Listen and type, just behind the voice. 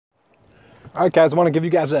All right, guys, I want to give you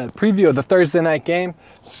guys a preview of the Thursday night game.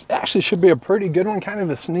 It actually should be a pretty good one, kind of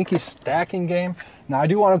a sneaky stacking game. Now, I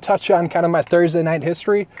do want to touch on kind of my Thursday night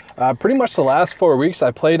history. Pretty much the last 4 weeks,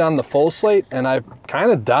 I played on the full slate, and I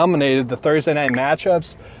kind of dominated the Thursday night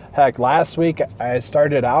matchups. Heck, last week, I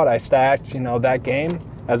started out, I stacked, that game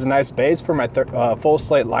as a nice base for my full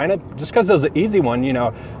slate lineup, just because it was an easy one. You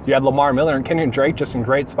had Lamar Miller and Kenyon Drake just in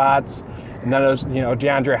great spots. And then it was,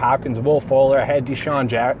 DeAndre Hopkins, Will Fuller. I had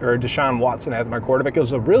Deshaun Watson as my quarterback. It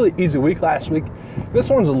was a really easy week last week. This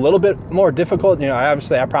one's a little bit more difficult.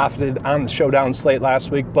 Obviously I profited on the showdown slate last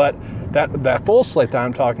week, but that full slate that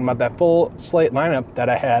I'm talking about, that full slate lineup that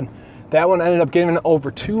I had, that one ended up getting over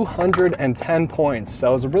 210 points. So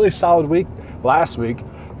it was a really solid week last week.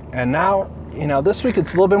 And now, this week it's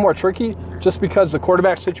a little bit more tricky just because the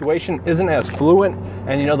quarterback situation isn't as fluent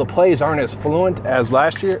and, the plays aren't as fluent as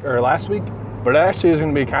last week. But it actually is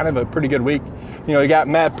going to be kind of a pretty good week. You got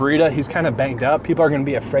Matt Breida. He's kind of banged up. People are going to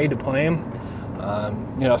be afraid to play him,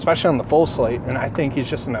 especially on the full slate. And I think he's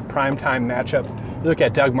just in a primetime matchup. You look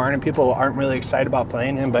at Doug Martin, people aren't really excited about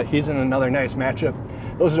playing him, but he's in another nice matchup.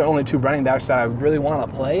 Those are the only two running backs that I really want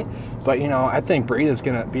to play. But, I think Breida is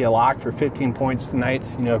going to be a lock for 15 points tonight.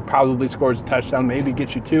 Probably scores a touchdown, maybe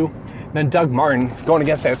gets you 2. Then Doug Martin, going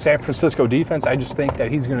against that San Francisco defense, I just think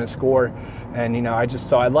that he's going to score. And,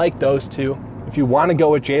 I like those two. If you want to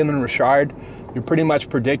go with Jalen Richard, you're pretty much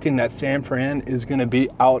predicting that San Fran is going to be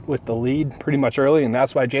out with the lead pretty much early, and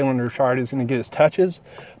that's why Jalen Richard is going to get his touches.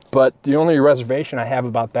 But the only reservation I have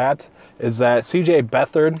about that is that C.J.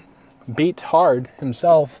 Beathard beat hard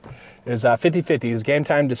himself is 50-50, his game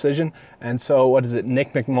time decision. And so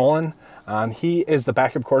Nick McMullen, he is the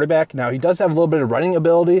backup quarterback. Now, he does have a little bit of running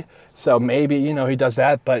ability, so maybe, he does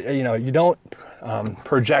that. But, you don't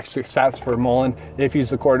project success for Mullen if he's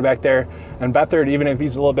the quarterback there. And Beathard, even if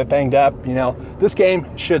he's a little bit banged up, this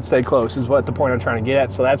game should stay close is what the point I'm trying to get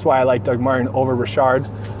at. So that's why I like Doug Martin over Richard.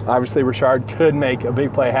 Obviously, Richard could make a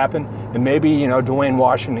big play happen. And maybe, Dwayne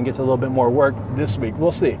Washington gets a little bit more work this week.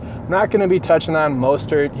 We'll see. I'm not going to be touching on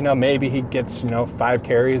Mostert. Maybe he gets, 5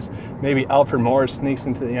 carries. Maybe Alfred Morris sneaks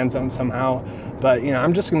into the end zone somehow. But,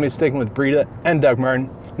 I'm just going to be sticking with Breida and Doug Martin.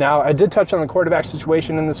 Now, I did touch on the quarterback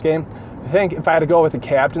situation in this game. I think if I had to go with a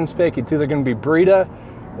captain's pick, it's either going to be Breida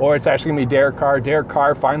or it's actually going to be Derek Carr. Derek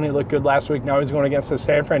Carr finally looked good last week. Now he's going against the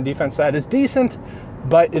San Fran defense that is decent,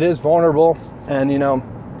 but it is vulnerable. And,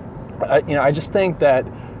 I just think that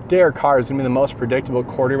Derek Carr is going to be the most predictable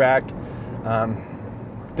quarterback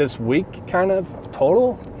this week, kind of,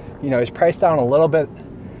 total. He's priced down a little bit,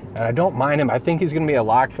 and I don't mind him. I think he's going to be a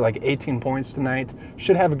lock for like 18 points tonight.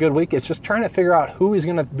 Should have a good week. It's just trying to figure out who he's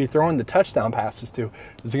going to be throwing the touchdown passes to.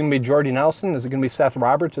 Is it going to be Jordy Nelson? Is it going to be Seth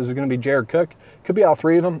Roberts? Is it going to be Jared Cook? Could be all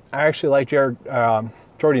three of them. I actually like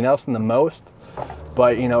Jordy Nelson the most,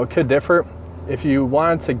 but, it could differ. If you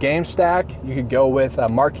wanted to game stack, you could go with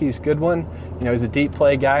Marquise Goodwin. He's a deep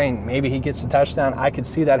play guy, and maybe he gets a touchdown. I could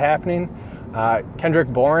see that happening. Kendrick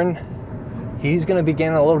Bourne, he's going to be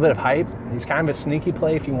gaining a little bit of hype. He's kind of a sneaky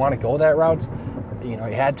play if you want to go that route. He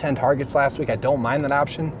had 10 targets last week. I don't mind that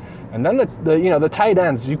option. And then the tight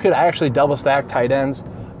ends, you could actually double stack tight ends,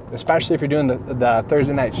 especially if you're doing the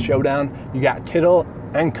Thursday night showdown. You got Kittle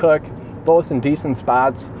and Cook, both in decent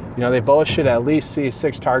spots. They both should at least see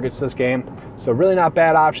 6 targets this game. So really not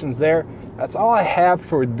bad options there. That's all I have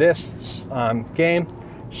for this game.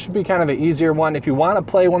 Should be kind of an easier one. If you want to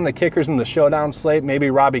play one of the kickers in the showdown slate,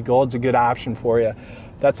 maybe Robbie Gould's a good option for you.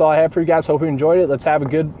 That's all I have for you guys. Hope you enjoyed it. Let's have a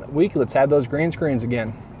good week. Let's have those green screens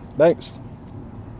again. Thanks.